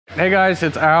Hey guys,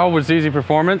 it's Al with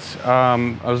ZZPerformance.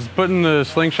 I was putting the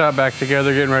slingshot back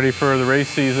together, getting ready for the race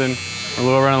season.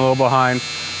 Running a little behind.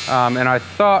 And I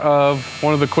thought of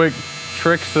one of the quick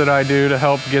tricks that I do to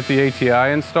help get the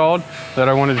ATI installed that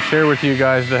I wanted to share with you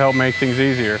guys to help make things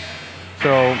easier.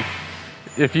 So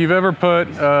if you've ever put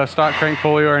a stock crank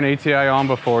pulley or an ATI on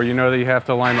before, you know that you have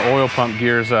to line the oil pump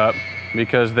gears up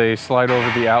because they slide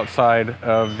over the outside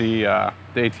of the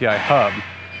ATI hub.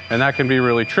 And that can be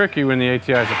really tricky when the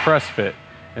ATI is a press fit.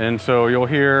 And so you'll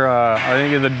hear, I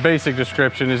think the basic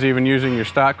description is even using your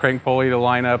stock crank pulley to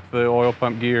line up the oil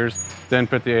pump gears, then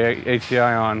put the ATI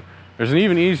on. There's an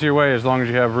even easier way as long as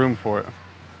you have room for it.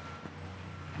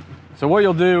 So what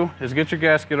you'll do is get your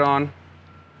gasket on.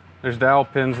 There's dowel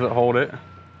pins that hold it.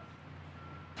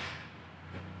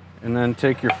 And then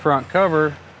take your front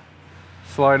cover,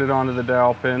 slide it onto the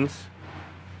dowel pins.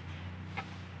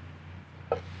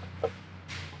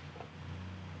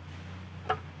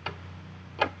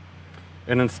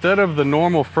 And instead of the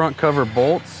normal front cover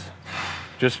bolts,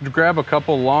 just grab a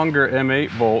couple longer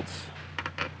M8 bolts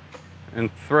and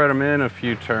thread them in a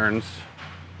few turns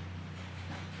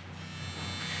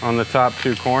on the top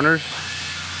two corners.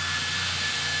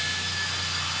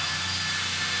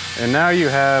 And now you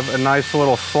have a nice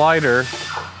little slider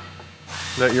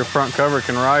that your front cover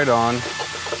can ride on.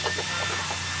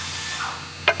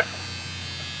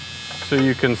 So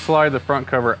you can slide the front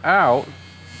cover out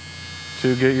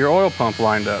to get your oil pump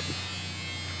lined up.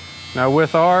 Now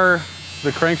with the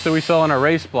cranks that we sell in our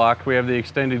race block, we have the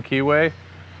extended keyway.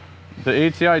 The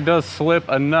ATI does slip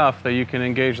enough that you can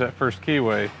engage that first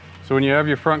keyway. So when you have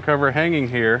your front cover hanging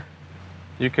here,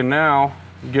 you can now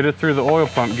get it through the oil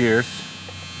pump gears.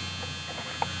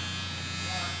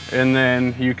 And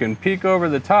then you can peek over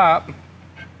the top, I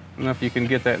don't know if you can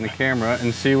get that in the camera,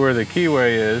 and see where the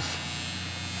keyway is.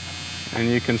 And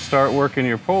you can start working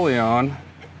your pulley on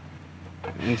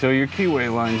until your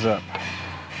keyway lines up.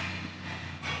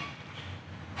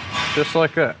 Just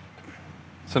like that.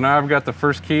 So now I've got the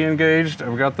first key engaged,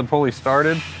 I've got the pulley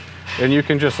started, and you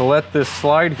can just let this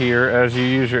slide here as you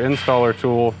use your installer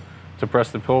tool to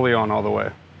press the pulley on all the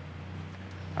way.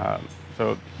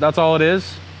 So that's all it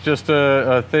is. Just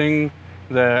a thing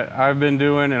that I've been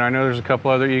doing, and I know there's a couple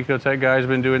other Ecotec guys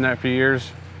been doing that for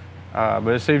years, but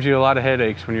it saves you a lot of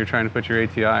headaches when you're trying to put your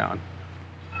ATI on.